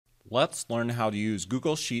Let's learn how to use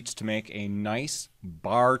Google Sheets to make a nice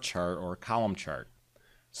bar chart or column chart.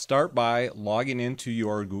 Start by logging into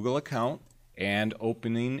your Google account and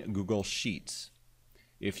opening Google Sheets.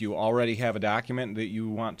 If you already have a document that you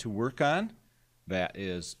want to work on, that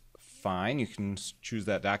is fine. You can choose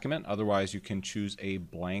that document. Otherwise, you can choose a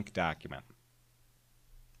blank document.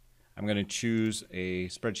 I'm going to choose a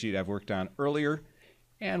spreadsheet I've worked on earlier,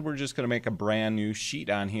 and we're just going to make a brand new sheet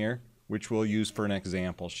on here, which we'll use for an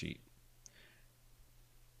example sheet.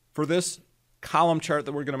 For this column chart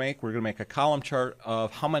that we're going to make a column chart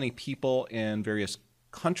of how many people in various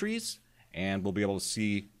countries, and we'll be able to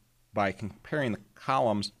see by comparing the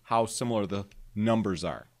columns how similar the numbers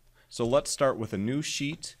are. So let's start with a new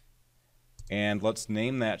sheet, and let's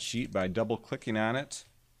name that sheet by double-clicking on it,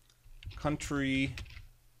 Country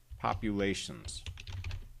Populations.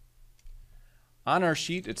 On our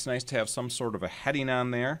sheet, it's nice to have some sort of a heading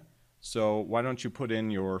on there. So why don't you put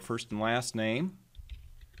in your first and last name,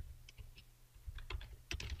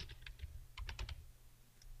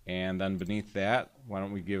 and then beneath that, why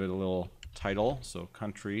don't we give it a little title, so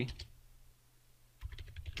Country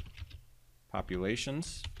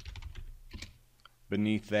Populations.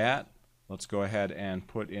 Beneath that, let's go ahead and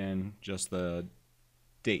put in just the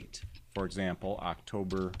date. For example,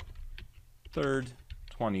 October 3rd,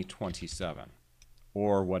 2027,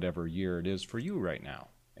 or whatever year it is for you right now,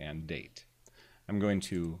 and date. I'm going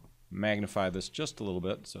to magnify this just a little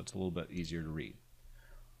bit so it's a little bit easier to read.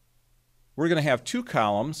 We're going to have two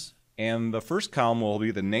columns, and the first column will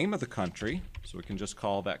be the name of the country, so we can just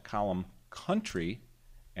call that column Country,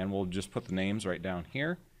 and we'll just put the names right down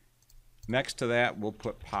here. Next to that, we'll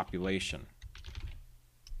put population.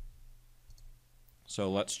 So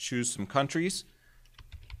let's choose some countries.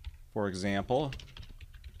 For example,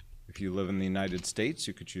 if you live in the United States,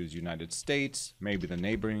 you could choose United States, maybe the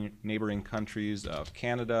neighboring countries of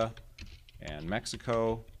Canada and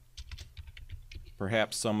Mexico,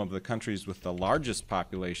 perhaps some of the countries with the largest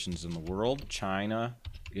populations in the world, China,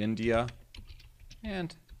 India,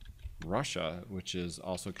 and Russia, which is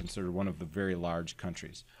also considered one of the very large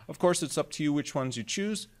countries. Of course, it's up to you which ones you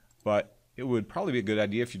choose, but it would probably be a good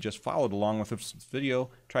idea if you just followed along with this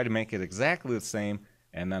video, try to make it exactly the same,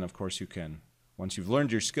 and then of course you can, once you've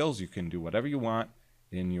learned your skills, you can do whatever you want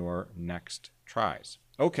in your next tries.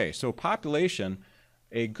 Okay, so population,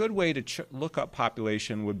 a good way to look up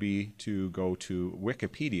population would be to go to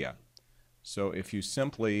Wikipedia. So if you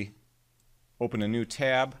simply open a new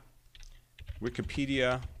tab,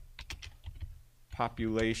 Wikipedia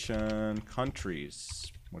population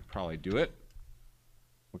countries would probably do it.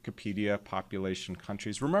 Wikipedia population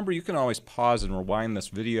countries. Remember, you can always pause and rewind this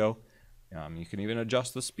video. You can even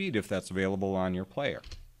adjust the speed if that's available on your player.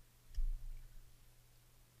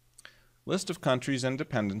 List of countries and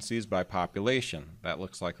dependencies by population. That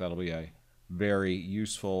looks like that'll be a very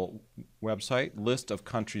useful website. List of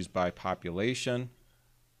countries by population.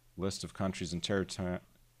 List of countries and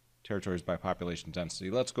territories by population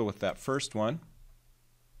density. Let's go with that first one.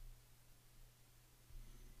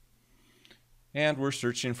 And we're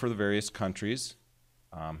searching for the various countries.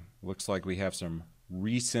 Looks like we have some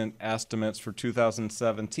recent estimates for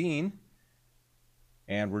 2017.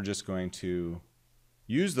 And we're just going to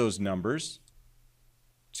use those numbers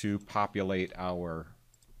to populate our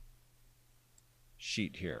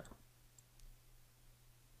sheet here.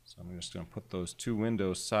 So I'm just going to put those two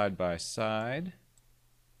windows side by side.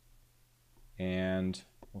 And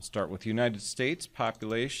we'll start with United States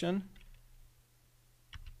population.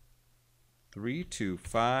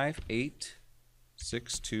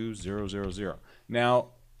 325862000. Now,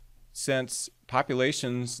 since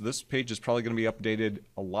populations, this page is probably going to be updated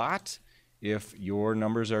a lot. If your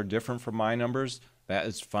numbers are different from my numbers, that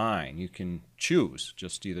is fine. You can choose,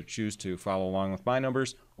 just either choose to follow along with my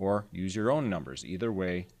numbers or use your own numbers. Either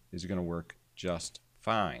way is going to work just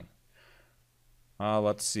fine.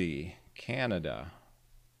 Let's see, Canada.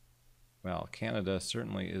 Well, Canada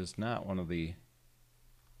certainly is not one of the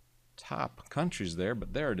top countries there,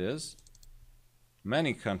 but there it is.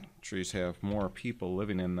 Many countries have more people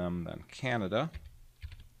living in them than Canada.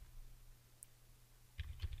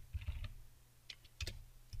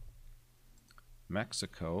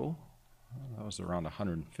 Mexico, that was around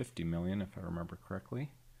 150 million if I remember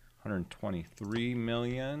correctly. 123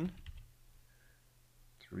 million.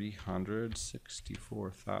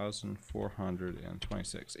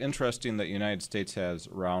 364,426. Interesting that United States has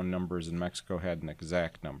round numbers and Mexico had an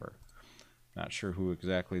exact number. Not sure who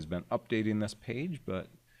exactly has been updating this page, but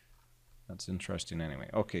that's interesting anyway.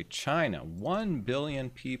 Okay, China, 1 billion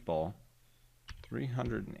people,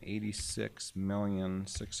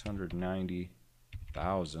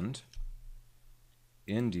 386,690,000.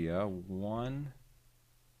 India,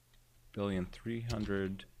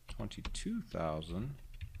 1,322,000.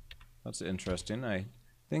 That's interesting. I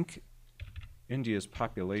think India's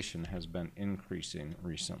population has been increasing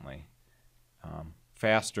recently,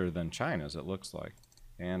 faster than China's, it looks like.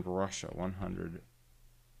 And Russia,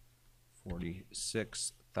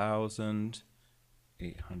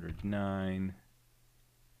 146,809,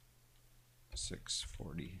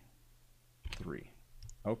 643.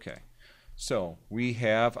 Okay, so we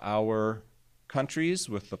have our countries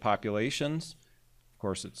with the populations. Of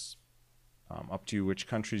course, it's up to you which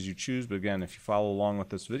countries you choose, but again, if you follow along with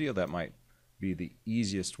this video, that might be the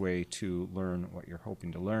easiest way to learn what you're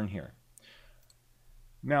hoping to learn here.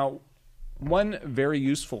 Now, one very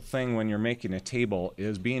useful thing when you're making a table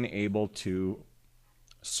is being able to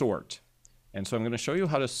sort. And so I'm going to show you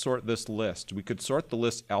how to sort this list. We could sort the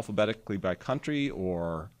list alphabetically by country,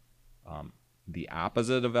 or the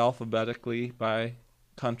opposite of alphabetically by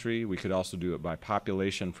country. We could also do it by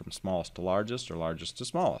population from smallest to largest, or largest to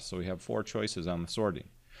smallest. So we have 4 choices on the sorting.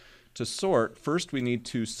 To sort, first we need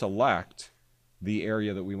to select the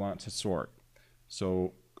area that we want to sort.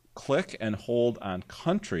 So click and hold on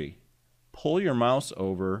country. Pull your mouse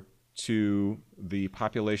over to the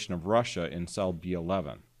population of Russia in cell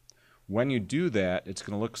B11. When you do that, it's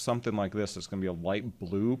going to look something like this. It's going to be a light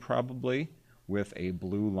blue probably with a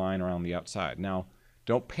blue line around the outside. Now,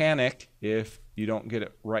 don't panic if you don't get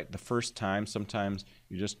it right the first time. Sometimes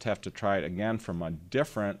you just have to try it again from a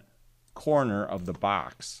different corner of the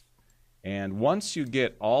box. And once you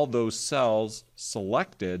get all those cells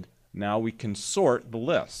selected, now we can sort the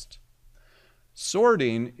list.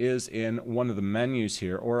 Sorting is in one of the menus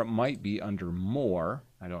here, or it might be under More.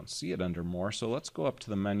 I don't see it under More, so let's go up to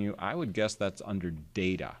the menu. I would guess that's under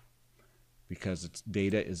Data, because it's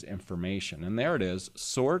data is information. And there it is,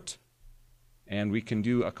 Sort, and we can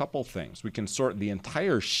do a couple things. We can sort the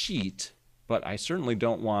entire sheet, but I certainly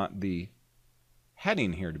don't want the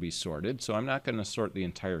heading here to be sorted, so I'm not going to sort the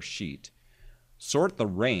entire sheet. Sort the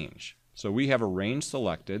range. So we have a range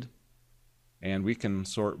selected, and we can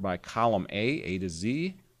sort by column A to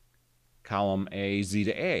Z, column A, Z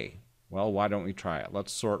to A. Well, why don't we try it?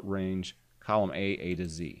 Let's sort range column A to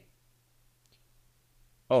Z.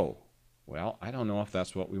 Oh, well, I don't know if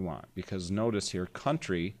that's what we want, because notice here,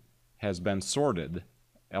 country has been sorted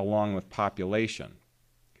along with population.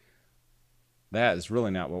 That is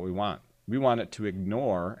really not what we want. We want it to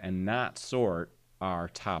ignore and not sort our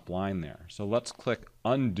top line there. So let's click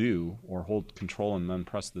undo, or hold Control and then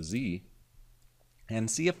press the Z, and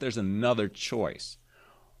see if there's another choice.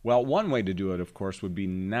 Well, one way to do it, of course, would be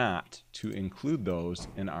not to include those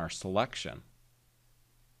in our selection.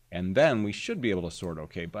 And then we should be able to sort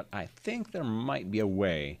okay, but I think there might be a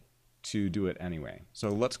way to do it anyway. So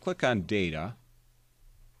let's click on Data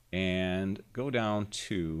and go down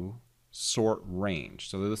to Sort Range.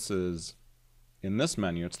 So this is, in this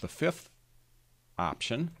menu, it's the 5th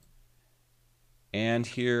option. And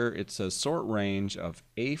here it says Sort Range of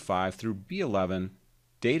A5 through B11.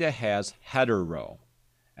 Data has header row.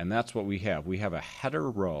 And that's what we have. We have a header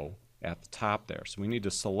row at the top there. So we need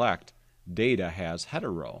to select Data has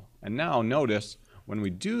header row. And now notice when we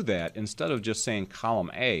do that, instead of just saying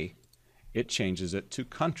column A, it changes it to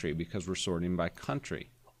country, because we're sorting by country.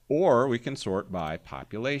 Or we can sort by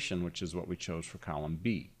population, which is what we chose for column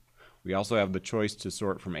B. We also have the choice to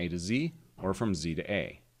sort from A to Z or from Z to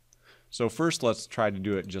A. So first let's try to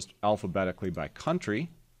do it just alphabetically by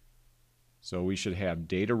country. So we should have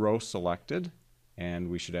data row selected, and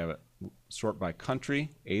we should have it sort by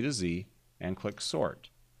country, A to Z, and click sort.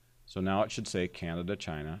 So now it should say Canada,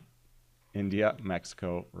 China, India,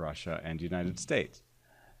 Mexico, Russia, and United States.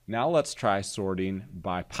 Now let's try sorting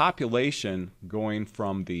by population, going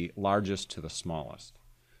from the largest to the smallest.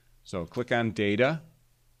 So click on Data,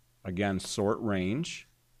 again Sort Range,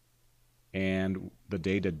 and the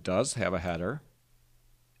data does have a header,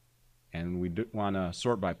 and we want to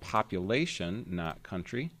sort by population, not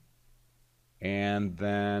country. And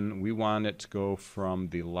then we want it to go from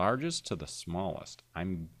the largest to the smallest.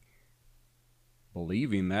 I'm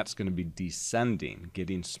believing that's going to be descending,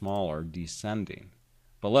 getting smaller, descending.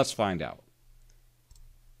 But let's find out.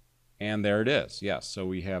 And there it is. Yes, so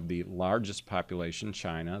we have the largest population,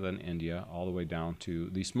 China, then India, all the way down to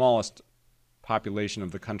the smallest population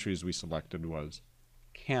of the countries we selected was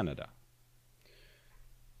Canada.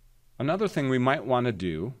 Another thing we might want to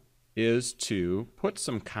do is to put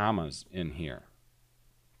some commas in here.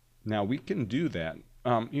 Now we can do that,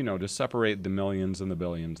 to separate the millions and the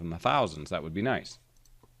billions and the thousands. That would be nice.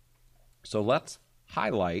 So let's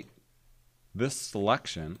highlight this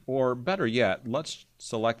selection, or better yet, let's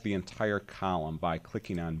select the entire column by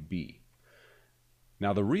clicking on B.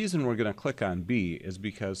 Now the reason we're going to click on B is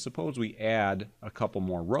because suppose we add a couple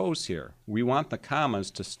more rows here. We want the commas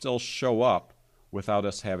to still show up without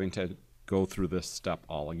us having to go through this step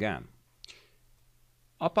all again.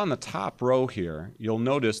 Up on the top row here, you'll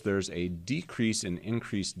notice there's a decrease in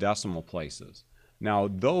increased decimal places. Now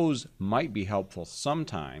those might be helpful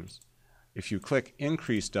sometimes. If you click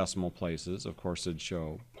increase decimal places, of course it'd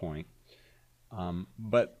show point.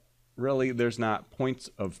 But really there's not points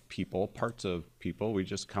of people, parts of people. We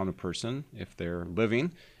just count a person if they're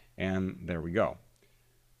living, and there we go.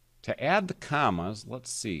 To add the commas,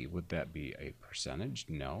 let's see, would that be a percentage?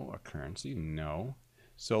 No. A currency? No.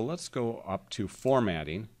 So let's go up to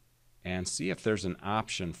formatting and see if there's an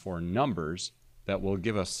option for numbers that will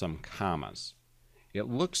give us some commas. It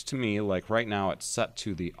looks to me like right now it's set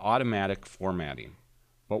to the automatic formatting.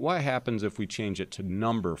 But what happens if we change it to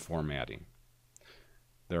number formatting?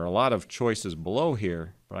 There are a lot of choices below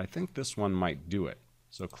here, but I think this one might do it.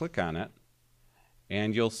 So click on it,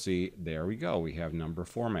 and you'll see, there we go, we have number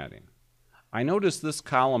formatting. I notice this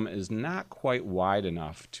column is not quite wide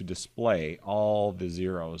enough to display all the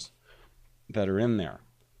zeros that are in there.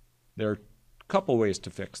 There are a couple ways to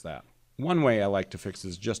fix that. One way I like to fix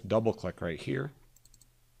is just double click right here.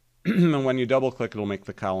 And when you double click, it'll make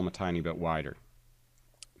the column a tiny bit wider.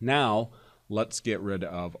 Now, let's get rid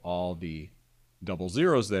of all the double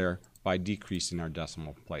zeros there by decreasing our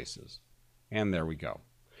decimal places. And there we go.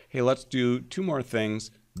 Hey, let's do two more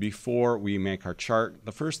things before we make our chart.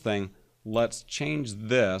 The first thing, let's change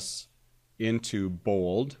this into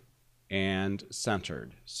bold and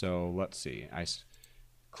centered. So let's see. I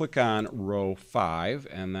click on row 5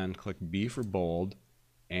 and then click B for bold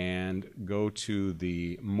and go to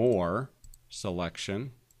the More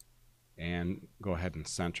selection and go ahead and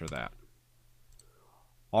center that.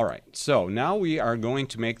 All right, so now we are going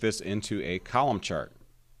to make this into a column chart.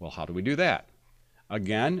 Well, how do we do that?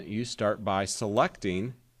 Again, you start by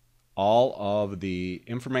selecting all of the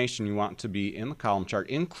information you want to be in the column chart,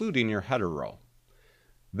 including your header row.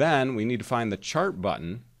 Then we need to find the chart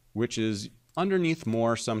button, which is underneath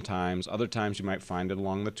More sometimes. Other times you might find it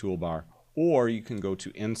along the toolbar, or you can go to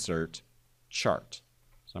Insert Chart.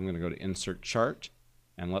 So I'm going to go to Insert Chart,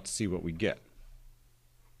 and let's see what we get.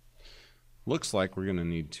 Looks like I'm going to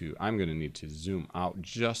need to zoom out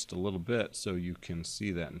just a little bit so you can see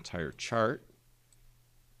that entire chart.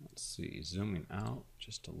 Let's see, zooming out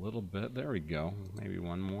just a little bit. There we go. Maybe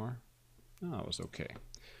one more. Oh, that was okay.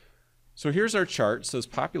 So here's our chart. It says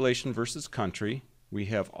population versus country. We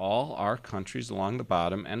have all our countries along the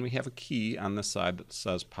bottom, and we have a key on the side that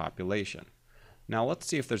says population. Now let's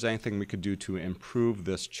see if there's anything we could do to improve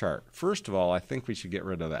this chart. First of all, I think we should get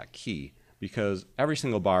rid of that key, because every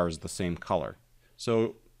single bar is the same color.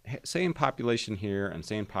 So same population here, and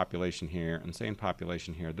same population here, and same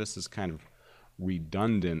population here. This is kind of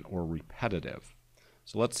redundant or repetitive.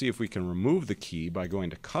 So let's see if we can remove the key by going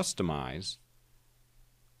to Customize.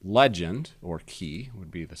 Legend, or key, would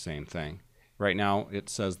be the same thing. Right now it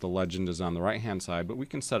says the legend is on the right hand side, but we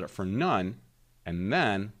can set it for none, and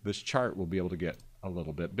then this chart will be able to get a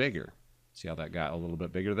little bit bigger. See how that got a little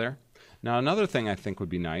bit bigger there? Now another thing I think would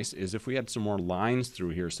be nice is if we had some more lines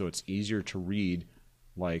through here so it's easier to read,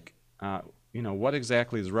 like, what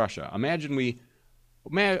exactly is Russia? Imagine that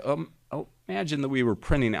we were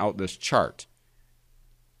printing out this chart.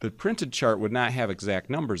 The printed chart would not have exact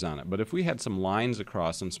numbers on it, but if we had some lines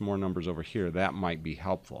across and some more numbers over here, that might be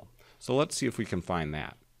helpful. So let's see if we can find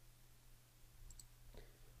that.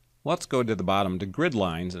 Let's go to the bottom to grid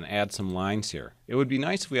lines and add some lines here. It would be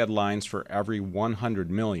nice if we had lines for every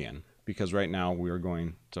 100 million, because right now we are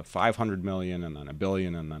going to 500 million and then a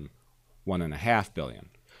billion and then 1.5 billion.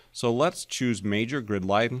 So let's choose major grid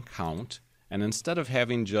line count, and instead of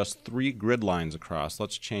having just 3 grid lines across,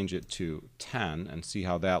 let's change it to 10 and see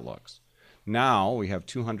how that looks. Now we have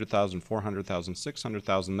 200,000, 400,000,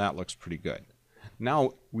 600,000. That looks pretty good.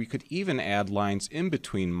 Now we could even add lines in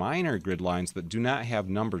between minor grid lines that do not have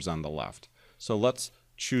numbers on the left. So let's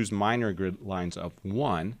choose minor grid lines of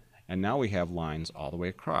 1, and now we have lines all the way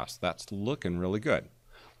across. That's looking really good.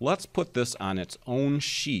 Let's put this on its own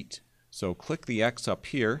sheet. So click the X up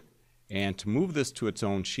here, and to move this to its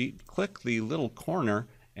own sheet, click the little corner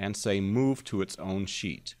and say Move to its own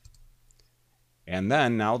sheet. And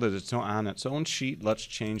then now that it's on its own sheet, let's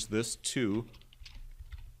change this to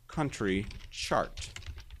country chart.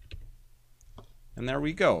 And there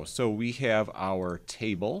we go. So we have our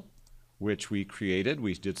table, which we created.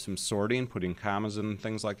 We did some sorting, putting commas and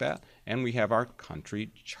things like that. And we have our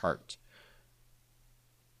country chart.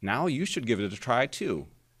 Now you should give it a try too.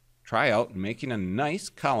 Try out making a nice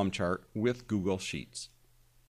column chart with Google Sheets.